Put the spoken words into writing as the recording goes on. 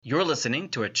You're listening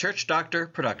to a Church Doctor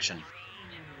production.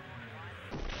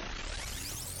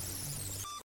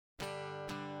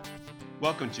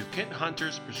 Welcome to Kent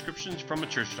Hunter's Prescriptions from a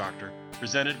Church Doctor,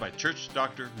 presented by Church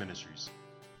Doctor Ministries.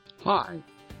 Hi,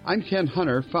 I'm Kent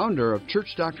Hunter, founder of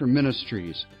Church Doctor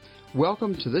Ministries.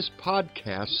 Welcome to this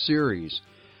podcast series.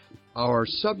 Our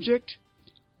subject,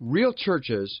 real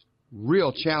churches,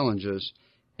 real challenges,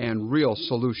 and real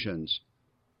solutions.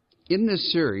 In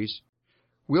this series,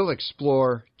 we'll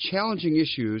explore challenging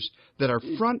issues that are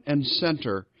front and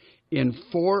center in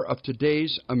 4 of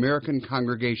today's American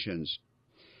congregations.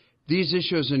 These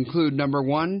issues include, number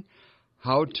 1,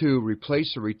 how to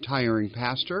replace a retiring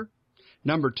pastor.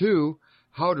 Number 2,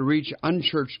 how to reach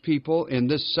unchurched people in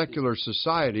this secular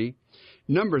society.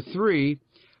 Number 3,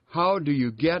 how do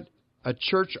you get a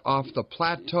church off the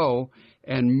plateau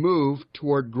and move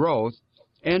toward growth?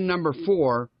 And number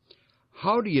 4,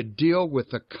 how do you deal with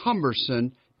the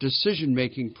cumbersome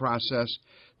decision-making process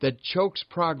that chokes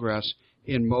progress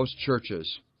in most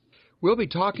churches? We'll be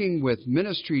talking with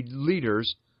ministry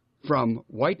leaders from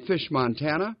Whitefish,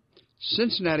 Montana,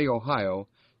 Cincinnati, Ohio,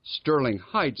 Sterling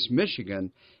Heights,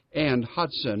 Michigan, and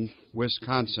Hudson,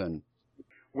 Wisconsin.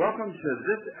 Welcome to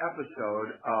this episode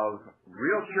of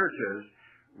Real Churches,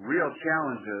 Real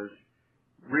Challenges,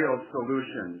 Real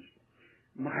Solutions.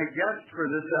 My guest for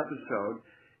this episode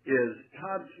is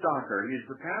Todd Stalker. He's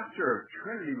the pastor of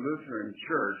Trinity Lutheran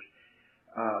Church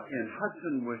in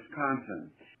Hudson,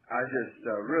 Wisconsin. I just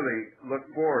really look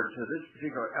forward to this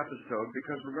particular episode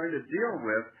because we're going to deal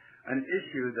with an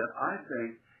issue that I think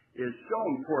is so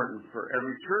important for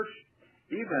every church,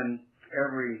 even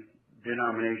every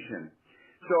denomination.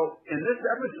 So in this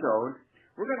episode,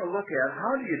 we're going to look at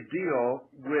how do you deal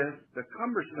with the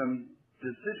cumbersome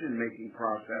decision-making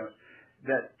process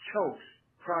that chokes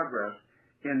progress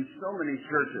in so many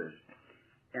churches.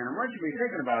 And I want you to be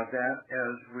thinking about that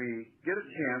as we get a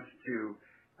chance to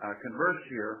converse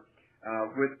here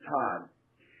with Todd.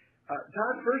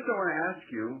 Todd, first I want to ask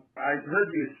you, I heard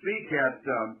you speak at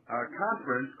a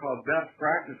conference called Best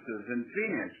Practices in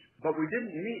Phoenix, but we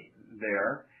didn't meet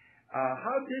there.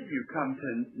 How did you come to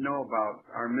know about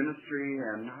our ministry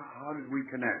and how did we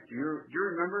connect? Do you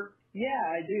remember? Yeah,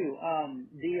 I do.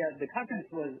 The conference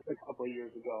was a couple of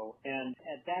years ago, and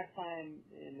at that time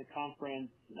in the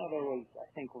conference, there was, I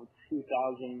think,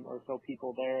 2,000 or so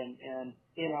people there, and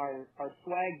in our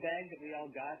swag bag that we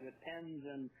all got with pens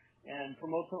and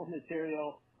promotional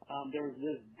material, there was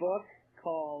this book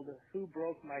called Who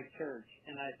Broke My Church,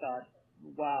 and I thought,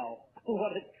 wow,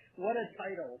 what a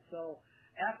title. So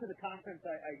after the conference,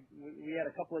 we had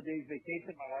a couple of days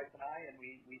vacation, my wife and I, and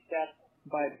we sat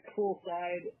by the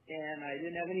poolside, and I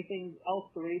didn't have anything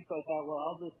else to read, so I thought, well,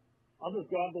 I'll just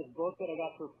grab this book that I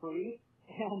got for free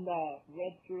and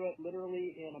read through it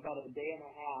literally in about a day and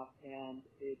a half, and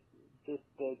it's just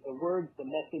the words, the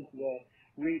message, the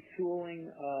retooling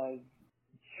of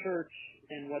church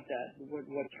and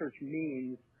what church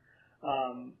means,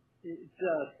 it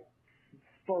just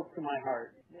spoke to my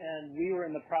heart. And we were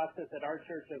in the process at our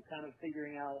church of kind of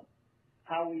figuring out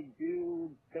how we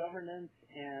do governance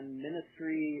and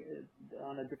ministry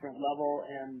on a different level,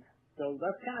 and so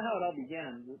that's kind of how it all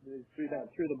began, through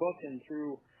the book and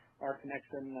through our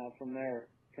connection from there,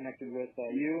 connected with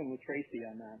you and with Tracy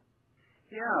on that.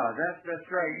 Yeah, that's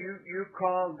right. You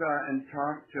called and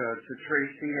talked to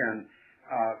Tracy, and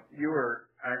you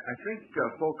were, I think,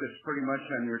 focused pretty much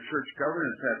on your church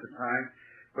governance at the time.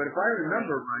 But if I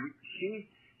remember right,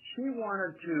 she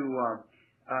wanted to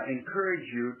encourage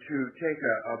you to take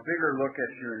a bigger look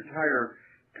at your entire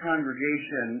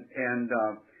congregation and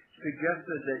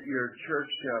suggested that your church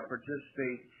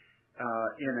participate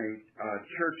in a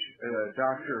church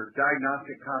doctor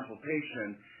diagnostic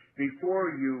consultation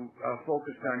before you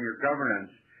focused on your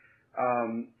governance.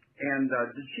 And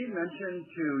did she mention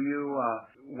to you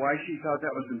why she thought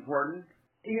that was important?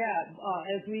 Yeah,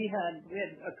 as we had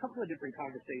a couple of different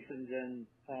conversations, and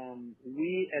we,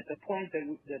 at the point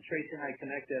that Tracy and I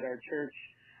connected, our church,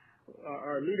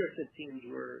 our leadership teams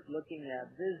were looking at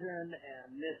vision and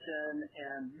mission,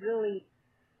 and really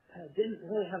didn't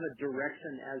really have a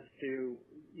direction as to,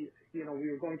 we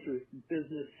were going through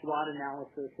business SWOT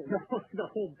analysis and the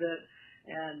whole bit.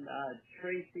 And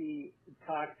Tracy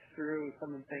talked through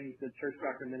some of the things that Church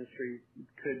Doctor Ministry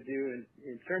could do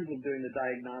in terms of doing the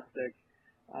diagnostic.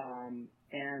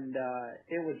 And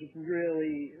it was just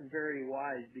really very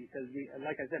wise because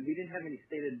like I said, we didn't have any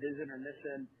stated vision or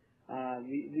mission.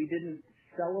 We didn't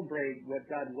celebrate what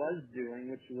God was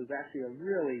doing, which was actually a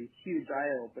really huge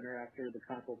eye-opener after the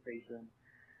consultation.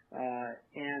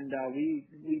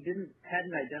 We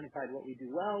hadn't identified what we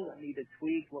do well, what needed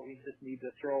tweak, what we just need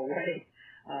to throw away,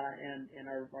 and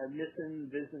our mission,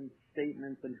 vision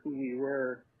statements, and who we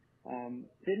were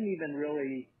didn't even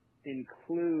really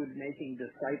include making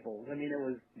disciples. I mean,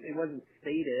 it wasn't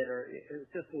stated, or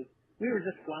we were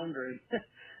just floundering,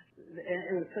 and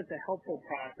it was such a helpful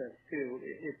process too.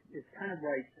 It's kind of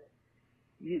like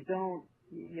you don't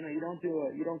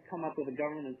come up with a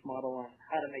governance model on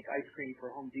how to make ice cream for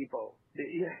Home Depot.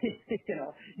 You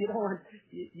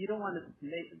don't want to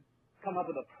come up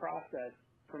with a process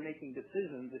for making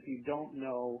decisions if you don't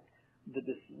know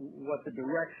what the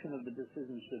direction of the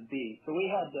decision should be. So we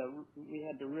had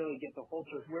to really get the whole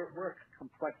church. We're a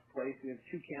complex place. We have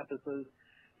 2 campuses,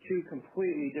 2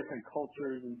 completely different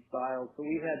cultures and styles. So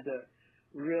we had to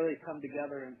really come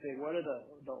together and say, what are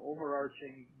the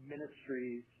overarching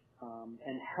ministries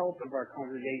and health of our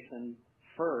congregation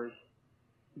first,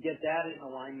 get that in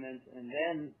alignment, and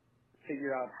then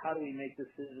figure out how do we make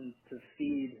decisions to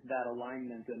feed that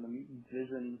alignment and the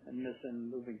vision and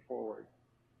mission moving forward.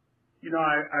 You know,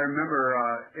 I remember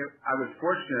I was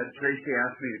fortunate. Tracy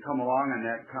asked me to come along on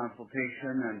that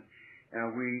consultation,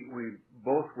 and we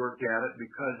both worked at it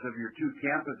because of your 2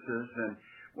 campuses. And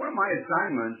one of my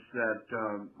assignments that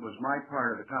was my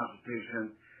part of the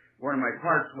consultation, one of my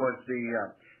parts was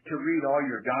to read all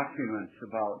your documents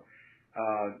about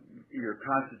your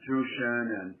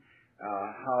constitution and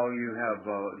how you have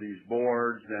these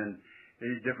boards and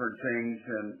these different things,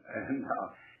 and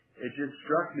it just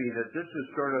struck me that this is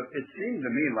it seemed to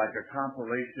me like a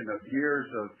compilation of years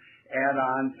of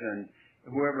add-ons and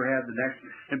whoever had the next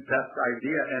best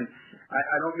idea. And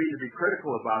I don't mean to be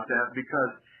critical about that,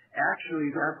 because actually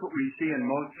that's what we see in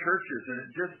most churches, and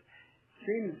it just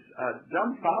seems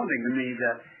dumbfounding to me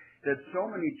that so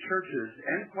many churches,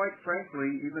 and quite frankly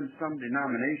even some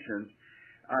denominations,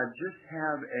 just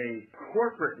have a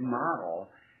corporate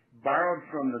model borrowed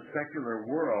from the secular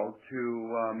world to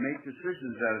make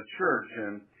decisions at a church.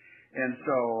 And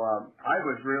so I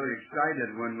was really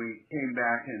excited when we came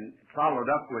back and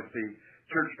followed up with the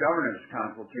church governance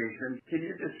consultation. Can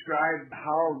you describe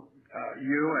how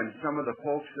you and some of the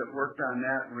folks that worked on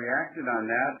that reacted on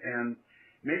that, and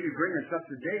maybe bring us up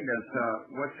to date as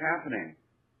what's happening?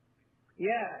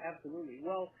 Yeah, absolutely.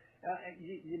 Well,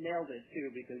 you nailed it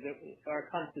too, because our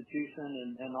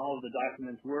Constitution and all of the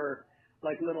documents were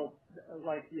like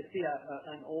you see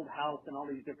an old house and all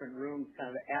these different rooms kind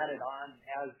of added on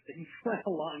as things went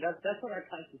along. That's what our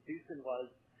Constitution was.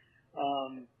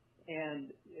 And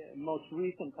most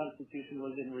recent Constitution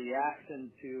was in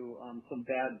reaction to some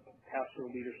bad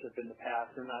pastoral leadership in the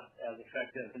past, or not as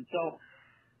effective. And so,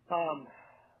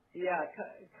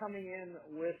 coming in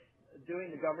with doing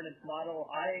the governance model,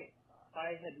 I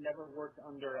had never worked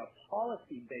under a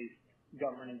policy-based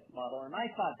governance model, and I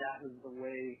thought that was the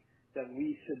way that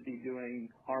we should be doing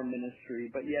our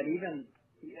ministry. But yet, even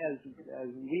as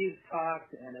we've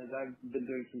talked and as I've been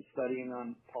doing some studying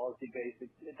on policy-based,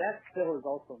 that still is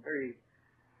also very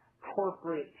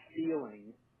corporate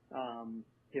feeling.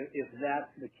 If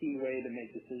that's the key way to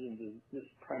make decisions, is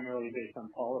just primarily based on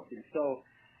policy. So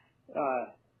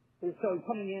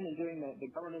coming in and doing the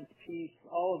governance piece,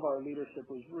 all of our leadership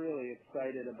was really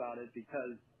excited about it,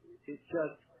 because it's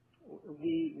just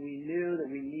we knew that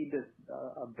we needed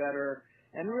a better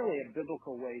and really a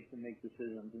biblical way to make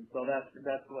decisions. And so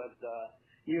that's what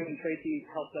you and Tracy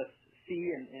helped us see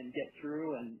and get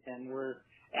through. And we're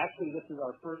actually, this is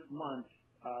our first month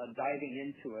diving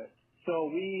into it. So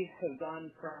we have gone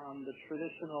from the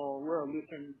traditional, we're a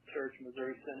Lutheran Church,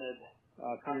 Missouri Synod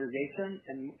congregation,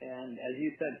 and as you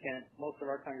said, Kent, most of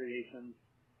our congregations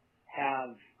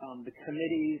have the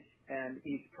committees, and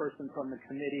each person from the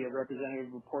committee, a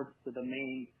representative, reports to the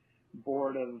main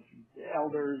board of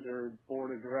elders or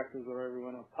board of directors, or whatever you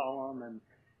want to call them. And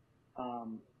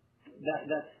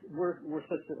we're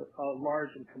such a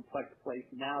large and complex place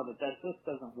now that just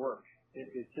doesn't work.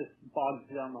 It just bogs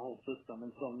down the whole system.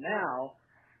 And so now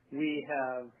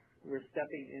we're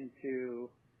stepping into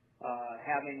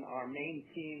having our main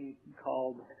team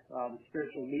called the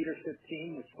Spiritual Leadership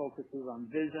Team, which focuses on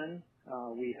vision.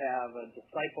 We have a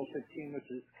discipleship team, which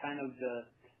is kind of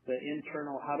the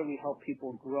internal, how do we help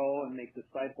people grow and make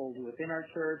disciples within our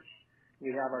church.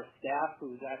 We have our staff,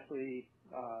 who's actually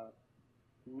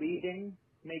leading,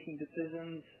 making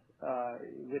decisions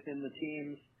within the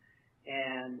teams,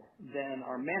 and then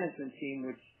our management team,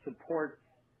 which supports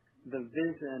the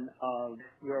vision of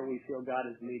where we feel God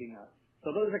is leading us. So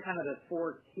those are kind of the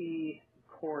 4 key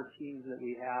core teams that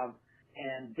we have.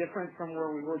 And different from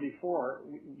where we were before,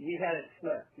 we had it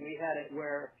flipped. We had it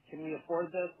where, can we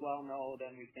afford this? Well, no,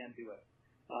 then we can't do it.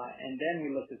 and then we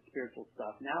looked at spiritual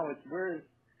stuff. Now it's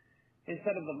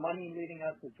instead of the money leading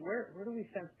us, it's where do we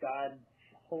sense God,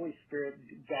 Holy Spirit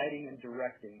guiding and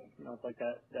directing? It's like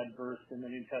that verse in the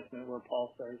New Testament where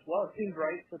Paul says, well, it seems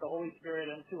right to the Holy Spirit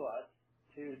and to us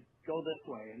to go this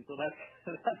way. And so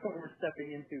that's what we're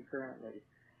stepping into currently.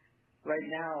 Right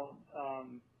now,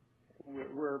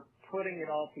 we're putting it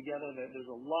all together.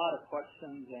 There's a lot of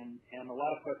questions and a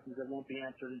lot of questions that won't be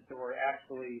answered until we're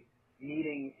actually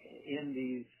meeting in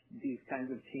these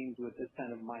kinds of teams with this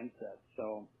kind of mindset.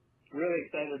 So really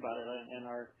excited about it. And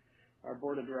our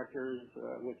board of directors,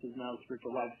 which is now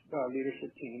Spiritual Life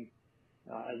Leadership Team,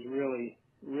 is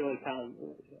really kind of,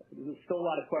 there's still a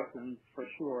lot of questions for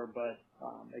sure, but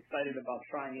excited about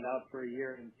trying it out for a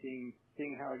year and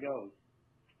seeing how it goes.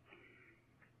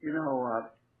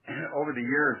 Over the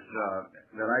years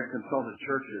that I've consulted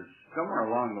churches, somewhere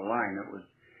along the line, it was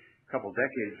a couple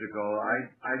decades ago,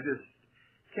 I just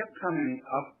kept coming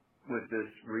up with this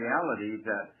reality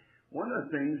that one of the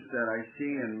things that I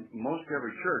see in most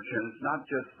every church, and it's not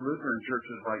just Lutheran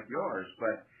churches like yours,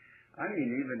 but I mean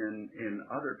even in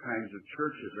other kinds of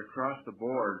churches across the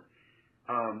board,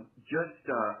 just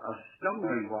a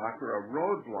stumbling block or a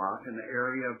roadblock in the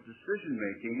area of decision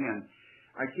making. And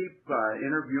I keep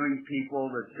interviewing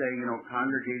people that say,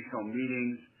 congregational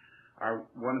meetings are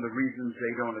one of the reasons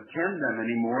they don't attend them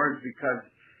anymore is because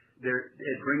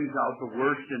it brings out the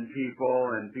worst in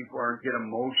people and people get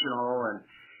emotional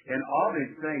and all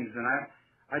these things. And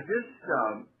I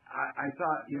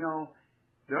thought,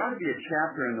 there ought to be a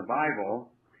chapter in the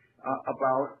Bible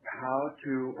about how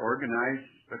to organize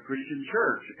a Christian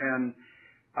church. And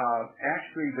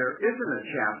actually, there isn't a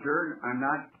chapter. I'm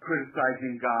not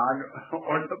criticizing God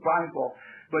or the Bible,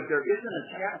 but there isn't a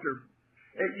chapter.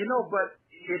 But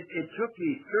it took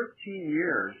me 13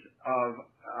 years of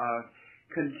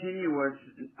continuous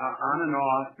on and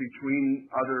off between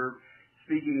other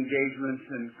speaking engagements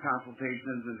and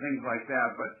consultations and things like that.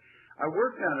 But I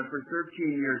worked on it for 13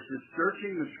 years, just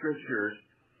searching the scriptures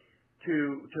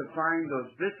to find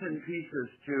those bits and pieces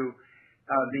to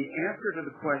the answer to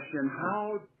the question,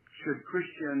 how should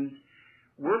Christians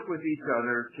work with each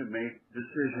other to make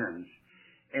decisions?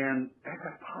 And that's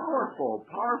a powerful,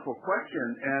 powerful question.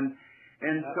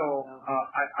 And so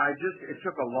it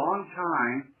took a long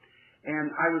time, and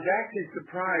I was actually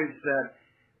surprised that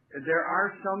there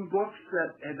are some books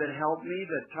that help me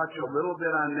that touch a little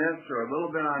bit on this or a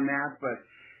little bit on that, but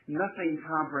nothing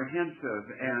comprehensive.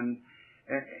 And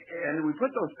we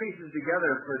put those pieces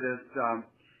together for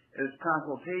this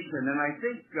consultation, and I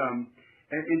think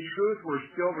in truth we're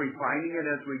still refining it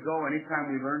as we go.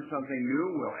 Anytime we learn something new,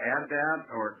 we'll add that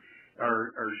or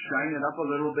shine it up a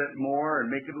little bit more and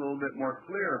make it a little bit more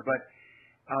clear. But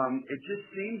it just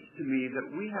seems to me that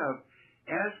we have,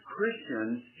 as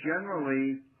Christians,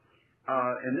 generally,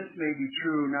 and this may be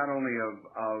true not only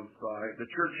of the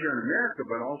church here in America,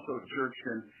 but also church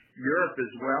in Europe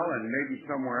as well, and maybe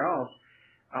somewhere else.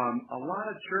 A lot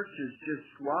of churches just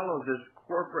swallow this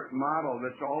corporate model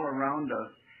that's all around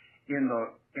us in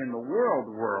the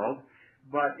world,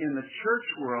 but in the church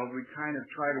world we kind of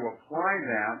try to apply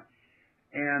that,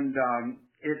 and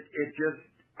it just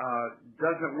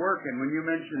doesn't work. And when you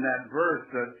mentioned that verse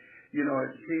that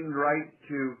it seemed right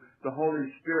to the Holy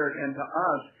Spirit and to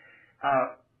us,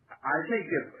 I think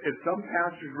if some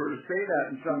pastors were to say that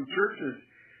in some churches,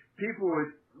 people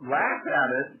would laugh at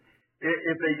it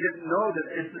if they didn't know that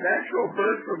it's an actual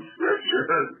verse from Scripture.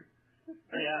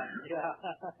 Yeah.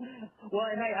 Well,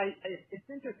 and it's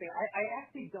interesting. I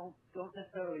actually don't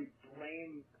necessarily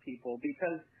blame people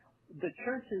because the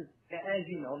church is, as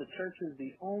you know, the church is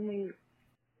the only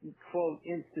quote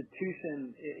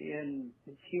institution in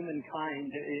humankind,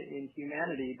 in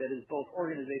humanity, that is both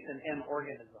organization and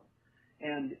organism.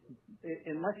 And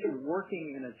unless you're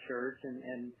working in a church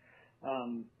and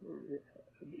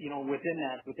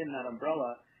within that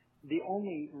umbrella, the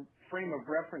only frame of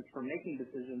reference for making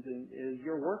decisions is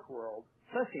your work world,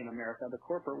 especially in America, the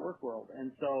corporate work world. And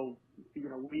so,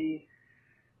 we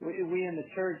in the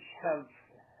church have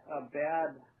a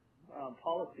bad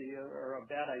policy or a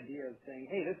bad idea of saying,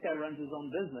 hey, this guy runs his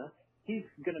own business. He's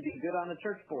going to be good on the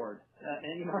church board.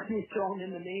 And he's thrown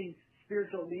in the name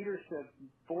spiritual leadership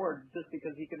board just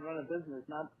because he can run a business,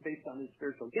 not based on his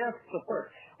spiritual gifts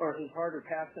or his heart or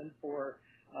passion for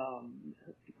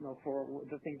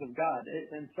the things of God.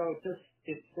 And so it's just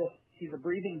he's a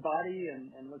breathing body,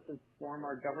 and let's just form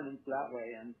our governance that way.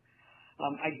 And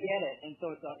I get it. And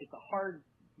so it's a hard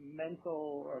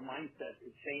mental or mindset to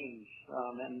change,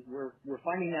 and we're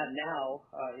finding that now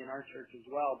in our church as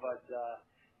well. But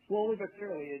slowly but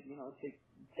surely, it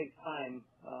takes time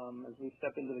as we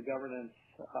step into the governance.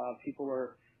 People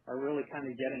are really kind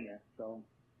of getting it. So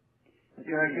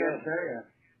yeah, I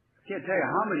can't tell you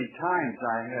how many times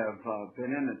I have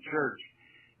been in a church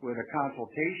with a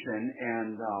consultation,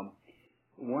 and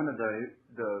one of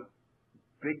the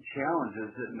big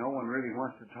challenges that no one really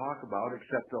wants to talk about,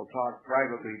 except they'll talk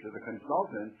privately to the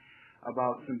consultant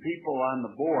about some people on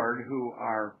the board who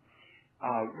are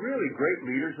really great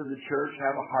leaders of the church,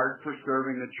 have a heart for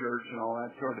serving the church and all that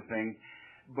sort of thing,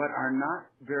 but are not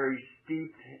very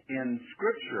steeped in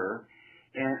Scripture,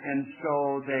 and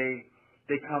so they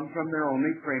come from their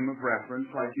only frame of reference,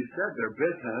 like you said, their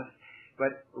business,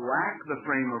 but lack the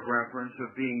frame of reference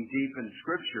of being deep in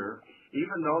Scripture,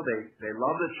 even though they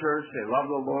love the church, they love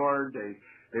the Lord,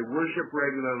 they worship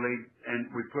regularly, and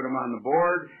we put them on the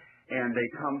board, and they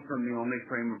come from the only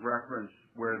frame of reference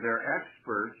where they're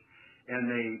experts, and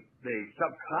they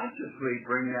subconsciously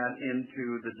bring that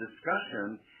into the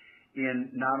discussion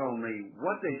in not only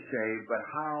what they say, but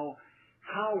how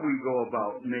we go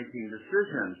about making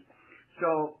decisions.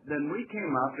 So then we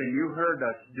came up, and you heard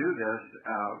us do this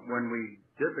when we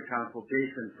did the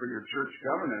consultation for your church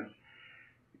governance,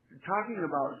 talking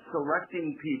about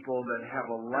selecting people that have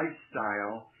a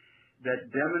lifestyle that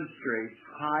demonstrates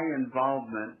high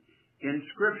involvement in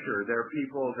Scripture. There are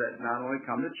people that not only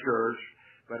come to church,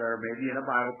 but are maybe in a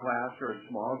Bible class or a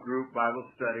small group Bible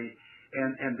study,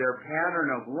 and their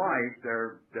pattern of life,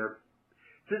 their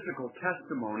physical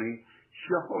testimony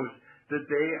shows that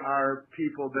they are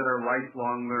people that are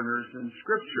lifelong learners in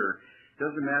Scripture.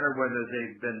 Doesn't matter whether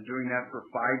they've been doing that for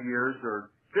 5 years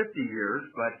or 50 years,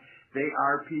 but they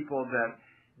are people that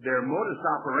their modus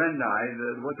operandi,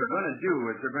 what they're going to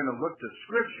do is they're going to look to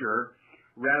Scripture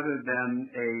rather than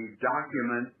a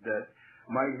document that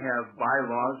might have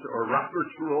bylaws or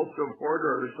Robert's Rules of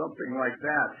Order or something like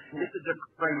that. It's a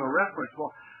different frame of reference.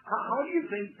 Well, how do you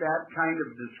think that kind of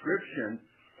description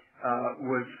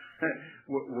was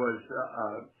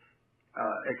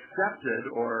accepted,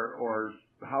 or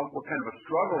what kind of a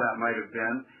struggle that might have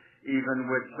been, even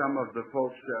with some of the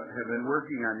folks that have been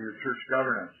working on your church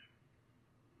governance?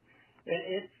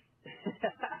 It's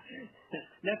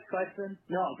next question.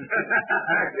 No.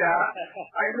 Yeah,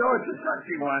 I know it's a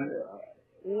touchy one.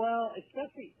 Well,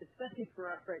 especially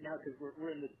for us right now, because we're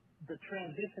in the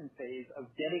transition phase of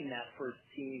getting that first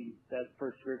team, that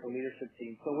first spiritual leadership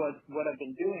team. So what I've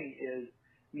been doing is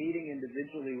meeting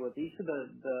individually with each of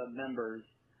the members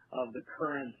of the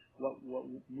current, what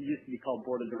used to be called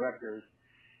board of directors,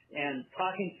 and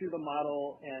talking through the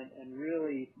model and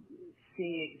really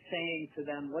saying to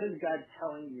them, what is God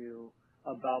telling you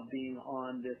about being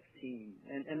on this team?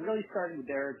 And really starting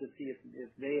there to see if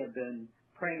they have been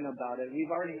praying about it. We've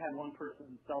already had one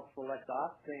person self-select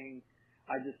off, saying,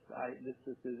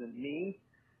 this isn't me,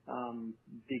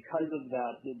 because of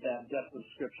that depth of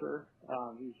Scripture.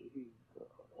 He's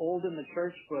old in the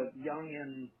church, but young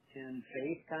in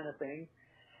faith, kind of thing.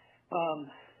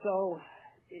 So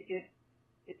it's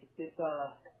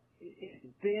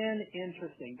been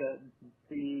interesting.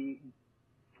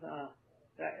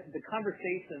 The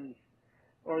conversations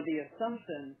or the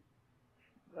assumption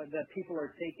that people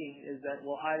are taking is that,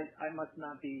 well, I must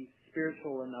not be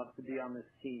spiritual enough to be on this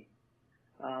team.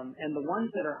 And the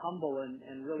ones that are humble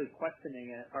and really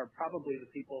questioning it are probably the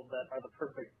people that are the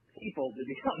perfect people to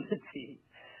be on the team.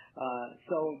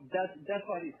 So that's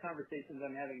why these conversations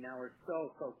I'm having now are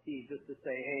so key, just to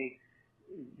say, hey,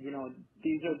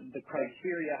 these are the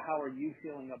criteria. How are you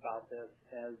feeling about this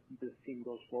as this team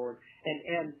goes forward?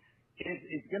 And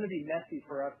it's going to be messy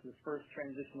for us this first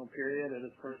transitional period or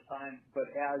this first time, but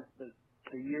as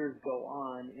the years go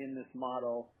on in this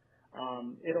model,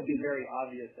 it'll be very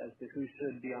obvious as to who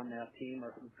should be on that team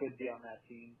or who could be on that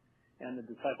team, and the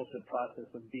discipleship process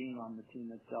of being on the team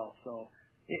itself. So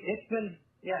it's been,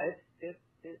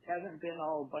 it hasn't been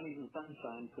all bunnies and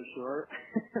sunshine for sure,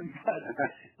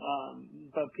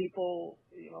 but people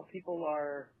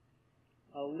are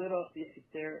a little,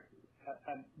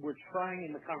 we're trying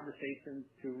in the conversations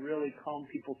to really calm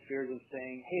people's fears of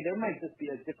saying, hey, there might just be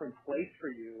a different place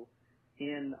for you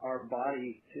in our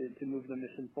body to move the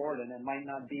mission forward, and it might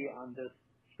not be on this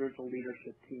spiritual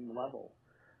leadership team level,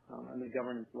 on the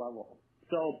governance level.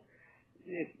 So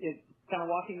it's kind of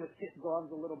walking with kid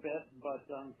gloves a little bit, but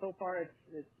so far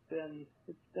it's been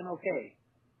okay.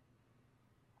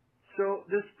 So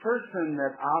this person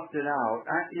that opted out,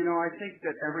 I think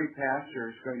that every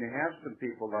pastor is going to have some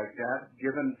people like that,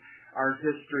 given our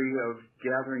history of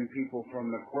gathering people from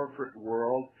the corporate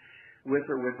world with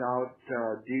or without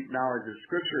deep knowledge of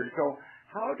Scripture. So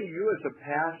how do you as a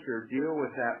pastor deal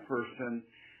with that person?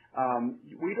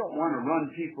 We don't want to run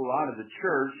people out of the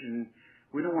church, and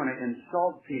we don't want to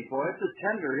insult people. It's a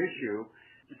tender issue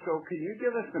So can you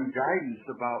give us some guidance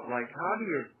about like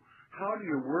how do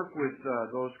you work with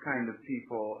those kind of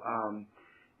people?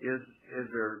 Is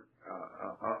there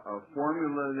a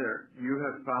formula that you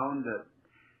have found that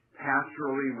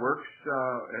pastorally works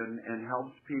and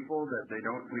helps people that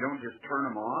we don't just turn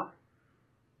them off?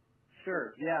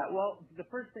 Sure. Yeah. Well, the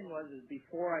first thing is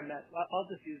before I met, I'll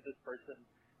just use this person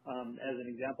as an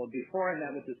example. Before I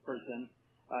met with this person,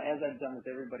 as I've done with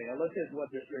everybody, I looked at what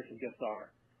their spiritual gifts are,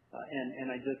 and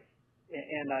I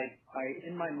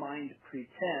in my mind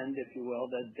pretend, if you will,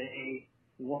 that they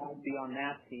won't be on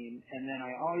that team, and then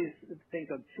I always think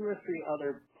of 2 or 3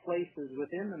 other places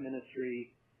within the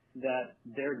ministry that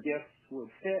their gifts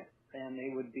would fit and they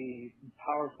would be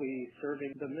powerfully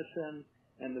serving the mission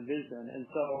and the vision. And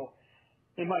so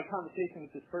in my conversation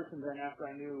with this person, then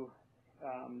after I knew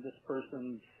this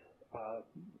person's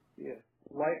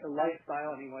lifestyle,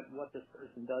 I mean what this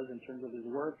person does in terms of his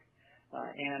work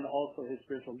and also his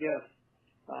spiritual gifts,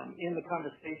 in the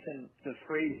conversation, the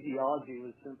phraseology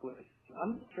was simply,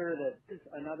 I'm sure that there's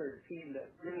another team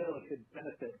that really could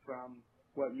benefit from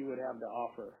what you would have to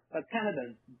offer. That's kind of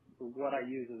what I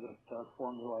use as a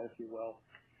formula, if you will.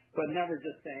 But never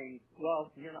just saying,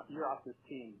 well, you're off this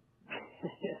team.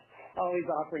 Always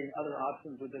offering other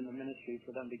options within the ministry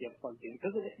for them to get plugged in.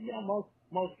 Because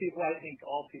most people, I think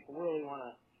all people really want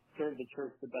to serve the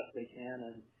church the best they can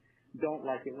and don't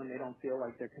like it when they don't feel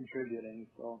like they're contributing.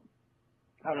 So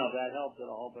I don't know if that helps at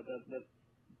all, but that's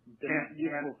been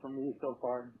useful for me so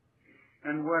far.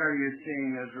 And what are you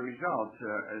seeing as a result?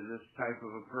 Is this type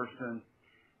of a person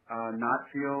not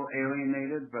feel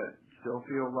alienated but still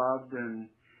feel loved and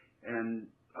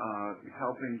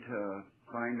helping to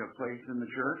find a place in the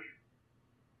church?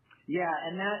 Yeah,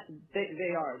 and that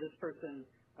they are. This person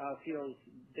feels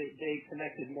they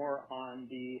connected more on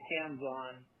the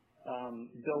hands-on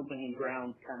building and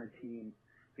grounds kind of team,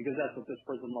 because that's what this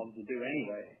person loves to do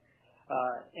anyway.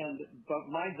 But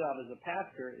my job as a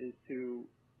pastor is to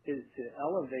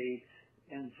elevate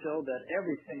and show that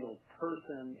every single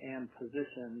person and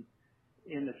position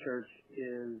in the church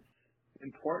is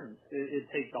important. It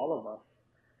takes all of us.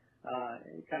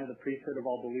 Kind of the priesthood of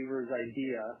all believers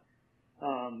idea,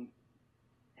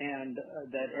 and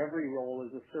that every role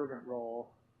is a servant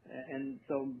role. And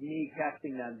so me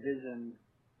casting that vision,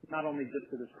 not only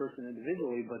just to this person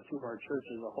individually, but to our church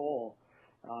as a whole,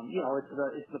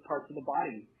 it's the parts of the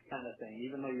body kind of thing.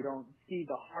 Even though you don't see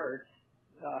the heart,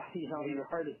 your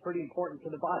heart is pretty important to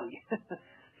the body.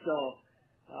 So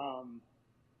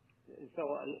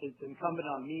it's incumbent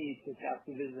on me to cast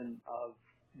the vision of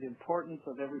the importance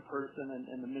of every person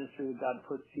and the ministry that God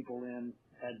puts people in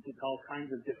at all kinds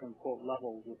of different, quote,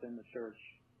 levels within the church.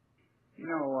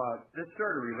 This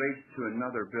sort of relates to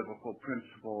another biblical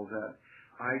principle that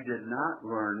I did not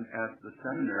learn at the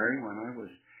seminary when I was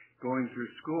going through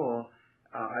school.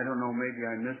 I don't know, maybe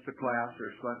I missed a class or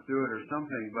slept through it or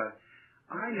something, but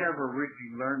I never really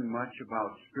learned much about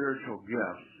spiritual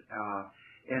gifts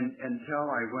until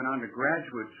I went on to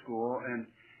graduate school and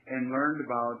learned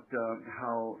about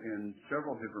how in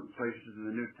several different places in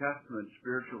the New Testament,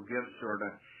 spiritual gifts sort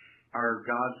of are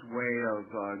God's way of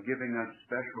giving us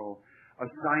special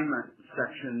assignment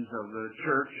sections of the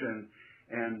church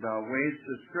and ways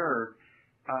to serve.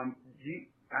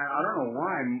 I don't know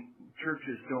why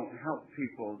churches don't help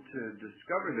people to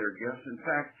discover their gifts. In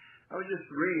fact, I was just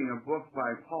reading a book by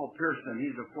Paul Pearson.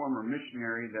 He's a former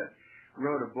missionary that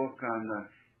wrote a book on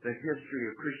the history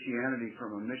of Christianity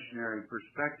from a missionary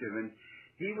perspective. And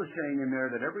he was saying in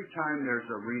there that every time there's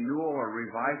a renewal or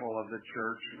revival of the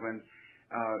church, when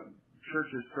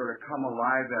churches sort of come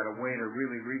alive at a way to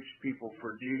really reach people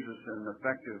for Jesus in an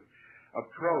effective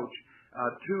approach,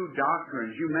 2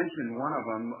 doctrines. You mentioned one of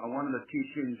them. One of the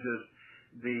teachings is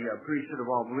the priesthood of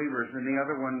all believers, and the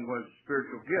other one was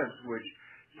spiritual gifts, which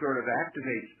sort of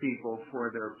activates people for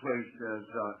their place as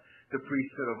the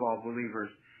priesthood of all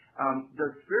believers.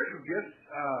 Does spiritual gifts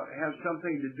have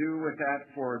something to do with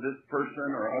that for this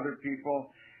person or other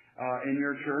people in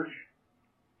your church?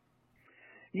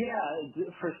 Yeah,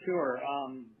 for sure.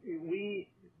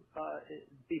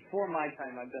 Before my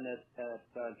time, I've been at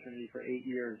Trinity for 8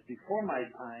 years. Before my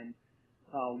time,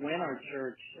 when our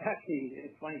church, actually,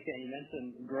 it's funny, Ken, you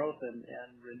mentioned growth and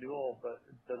renewal, but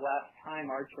the last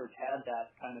time our church had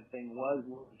that kind of thing was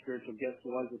spiritual gifts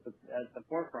was at the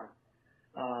forefront.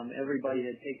 Everybody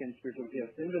had taken spiritual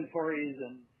gifts inventories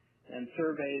and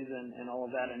surveys and all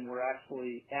of that, and we're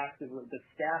actually actively, the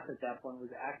staff at that point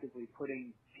was actively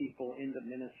putting people into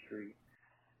ministry.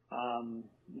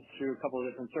 Through a couple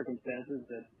of different circumstances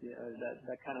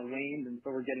that kind of waned, and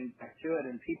so we're getting back to it.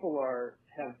 And people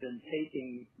have been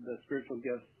taking the spiritual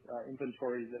gifts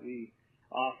inventories that we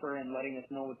offer and letting us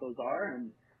know what those are.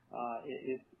 And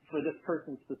for this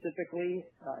person specifically,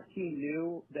 he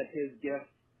knew that his gift,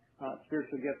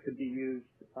 spiritual gift, could be used.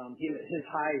 His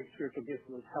high spiritual gift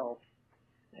was health,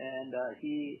 and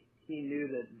he knew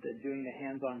that doing the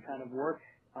hands-on kind of work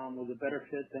was a better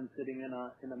fit than sitting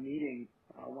in a meeting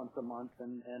once a month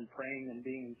and praying and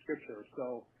being in Scripture.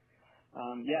 So,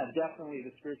 definitely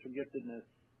the spiritual giftedness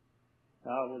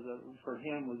for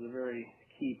him was a very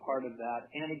key part of that.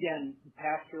 And again,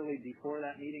 pastorally, before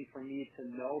that meeting, for me to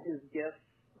know his gifts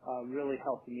really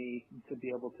helped me to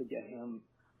be able to get him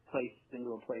placed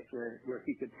into a place where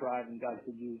he could thrive and God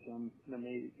could use him in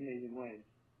amazing ways.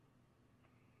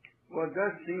 Well, it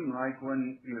does seem like when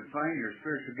you find your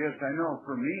spiritual gifts, I know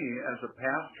for me as a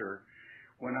pastor,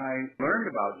 when I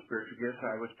learned about spiritual gifts,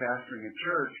 I was pastoring a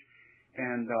church,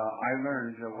 and I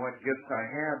learned what gifts I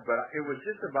had, but it was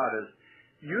just about as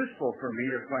useful for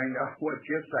me to find out what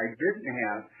gifts I didn't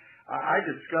have. I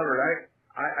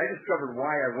discovered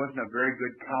why I wasn't a very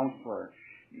good counselor.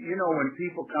 You know, when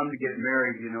people come to get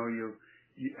married,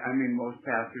 most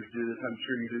pastors do this. I'm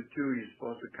sure you do too. You're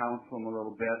supposed to counsel them a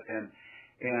little bit, and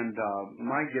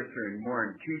my gifts are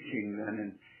more in teaching than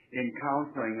in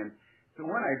counseling. And so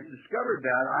when I discovered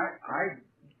that, I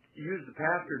used the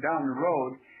pastor down the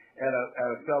road at a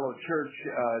fellow church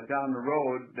down the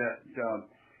road that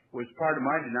was part of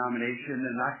my denomination,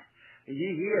 and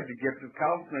he had the gift of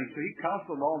counseling, so he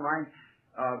counseled all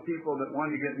 9 people that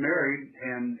wanted to get married,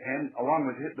 and along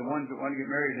with the ones that wanted to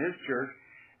get married in his church.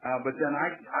 But then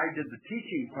I did the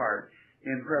teaching part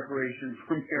in preparation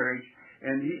for marriage.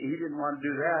 And he didn't want to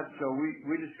do that, so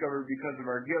we discovered because of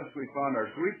our gifts, we found our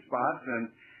sweet spots,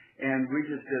 and we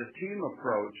just did a team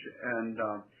approach. And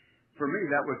for me,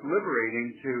 that was liberating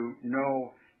to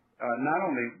know not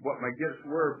only what my gifts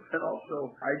were, but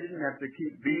also I didn't have to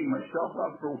keep beating myself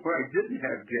up for where I didn't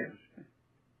have gifts.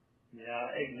 Yeah,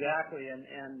 exactly.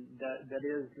 And that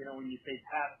is, when you say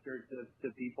pastor to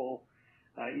people,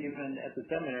 even at the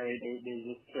seminary, there's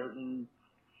a certain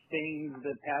things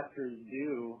that pastors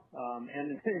do, and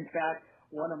in fact,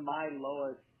 one of my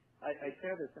lowest, I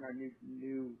share this in our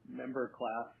new member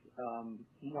class,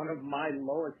 one of my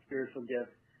lowest spiritual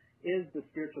gifts is the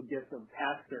spiritual gift of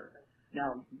pastor.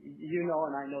 Now,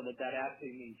 and I know that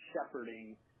actually means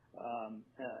shepherding,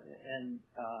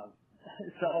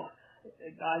 so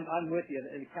I'm with you,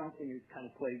 and counseling kind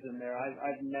of plays in there. I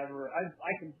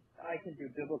can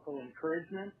do biblical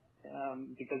encouragement,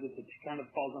 because it kind of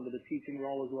falls under the teaching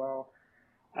role as well.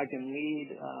 I can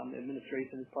lead,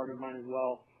 administration is part of mine as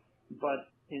well.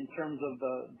 But in terms of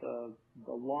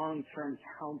the long-term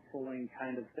counseling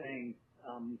kind of thing,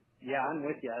 I'm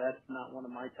with you. That's not one of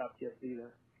my top gifts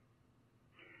either.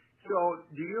 So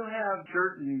do you have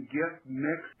certain gift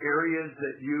mix areas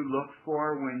that you look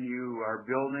for when you are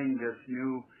building this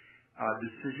new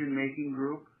decision-making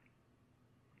group?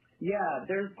 Yeah,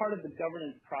 there's part of the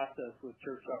governance process with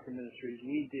Church Doctor Ministries.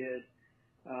 We did,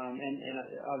 and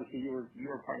obviously you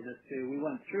were part of this too. We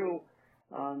went through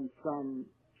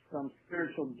some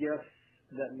spiritual gifts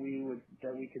that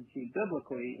we could see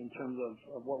biblically in terms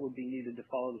of what would be needed to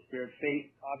follow the Spirit. Faith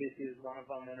obviously is one of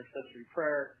them. Intercessory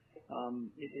prayer,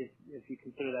 if you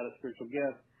consider that a spiritual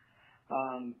gift.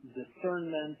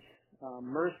 Discernment,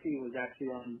 mercy was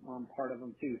actually on part of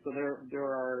them too. So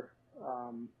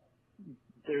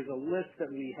there's a list that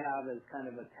we have as kind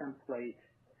of a template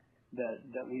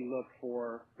that we look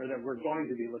for, or that we're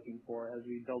going to be looking for as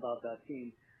we build out that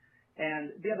team.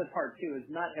 And the other part too is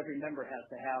not every member has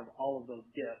to have all of those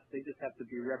gifts. They just have to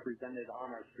be represented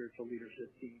on our spiritual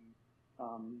leadership team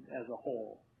as a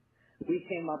whole. We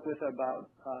came up with about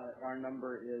our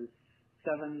number is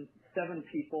seven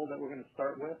people that we're going to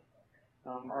start with.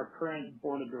 Our current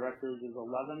board of directors is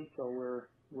 11, so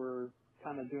we're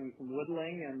kind of doing some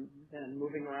whittling and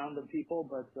moving around the people,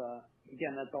 but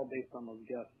again, that's all based on those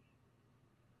gifts.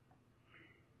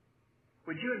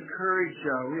 Would you encourage,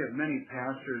 we have many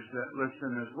pastors that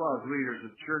listen as well as leaders of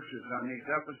churches on these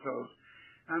episodes.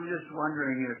 I'm just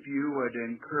wondering if you would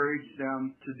encourage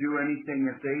them to do anything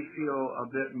if they feel a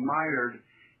bit mired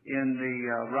in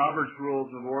the Robert's Rules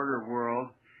of Order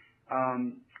world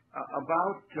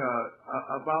about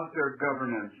their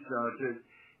governance.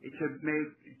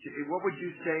 What would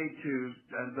you say to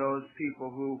those people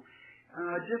who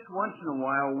just once in a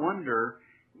while wonder,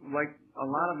 like a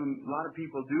lot of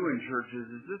people do in churches,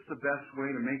 is this the best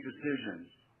way to make decisions?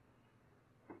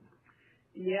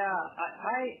 Yeah,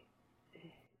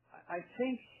 I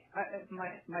think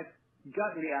my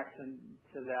gut reaction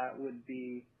to that would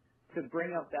be to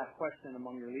bring up that question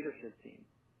among your leadership team,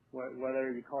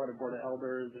 whether you call it a board of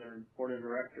elders or board of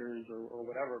directors or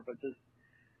whatever, but just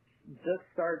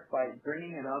start by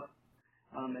bringing it up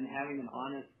and having an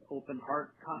honest, open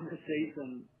heart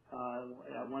conversation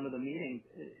at one of the meetings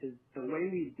is the way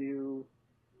we do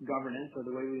governance or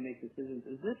the way we make decisions.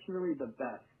 Is this really the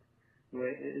best way?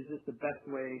 Is this the best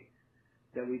way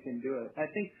that we can do it? I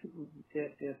think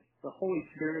if the Holy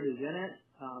Spirit is in it,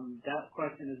 that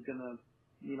question is going to,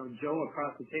 Joe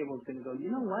across the table is going to go,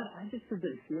 you know what? I just have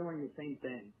been feeling the same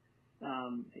thing.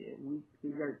 We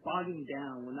are bogging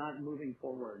down. We're not moving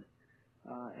forward.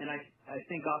 And I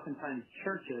think oftentimes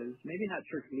churches, maybe not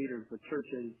church leaders, but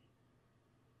churches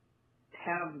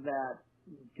have that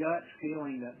gut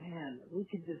feeling that, man,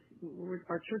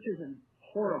 our church isn't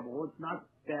horrible. It's not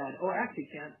bad. Oh, actually,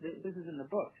 this is in the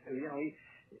book.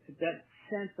 That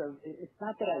sense of, it's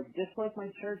not that I dislike my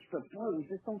church, but boy, we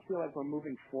just don't feel like we're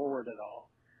moving forward at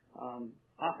all.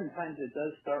 Oftentimes it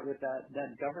does start with that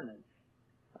governance.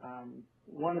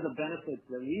 One of the benefits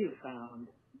that we have found,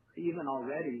 even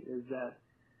already, is that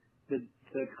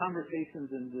the conversations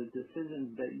and the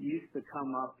decisions that used to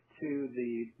come up to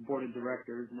the board of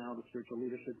directors, now the spiritual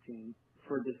leadership team,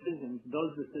 for decisions,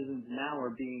 those decisions now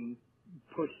are being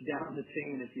pushed down the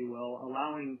chain, if you will,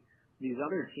 allowing these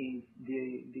other teams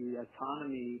the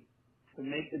autonomy to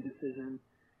make the decision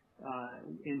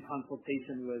in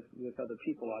consultation with other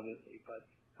people, obviously. But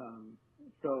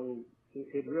so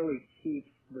it really keeps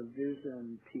the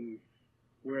vision piece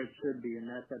where it should be, and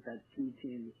that's at that key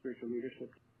team, the spiritual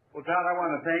leadership. Well, Todd, I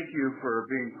want to thank you for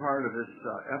being part of this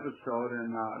episode,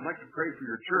 and I'd like to pray for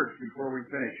your church before we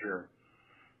finish here.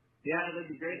 Yeah,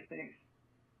 that'd be great. Thanks.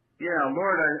 Yeah,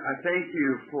 Lord, I thank you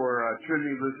for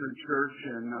Trinity Lutheran Church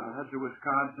in Hudson,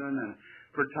 Wisconsin, and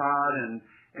for Todd,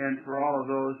 and for all of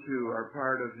those who are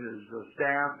part of his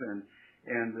staff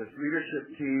and this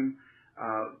leadership team.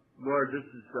 Lord, this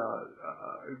is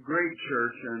a great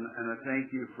church, and I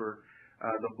thank you for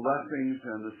the blessings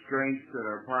and the strengths that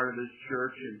are part of this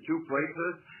church in two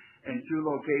places and two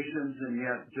locations, and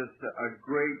yet just a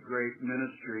great, great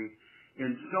ministry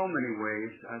in so many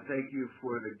ways. I thank you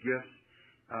for the gifts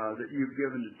that you've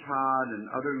given to Todd and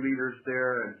other leaders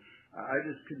there, and I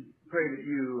just pray that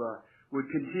you would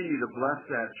continue to bless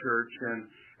that church and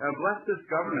bless this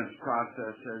governance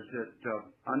process as it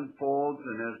unfolds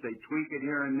and as they tweak it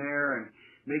here and there and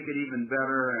make it even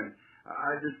better. And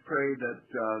I just pray that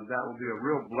that will be a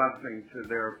real blessing to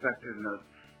their effectiveness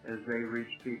as they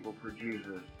reach people for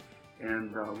Jesus.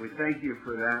 And we thank you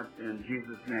for that. In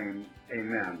Jesus' name,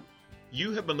 amen.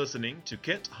 You have been listening to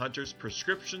Kent Hunter's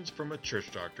Prescriptions from a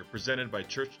Church Doctor, presented by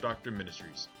Church Doctor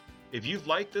Ministries. If you've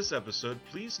liked this episode,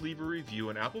 please leave a review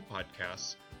on Apple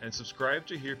Podcasts and subscribe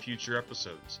to hear future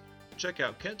episodes. Check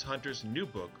out Kent Hunter's new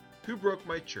book, Who Broke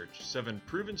My Church? 7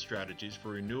 Proven Strategies for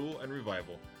Renewal and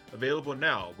Revival, available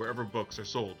now wherever books are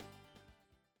sold.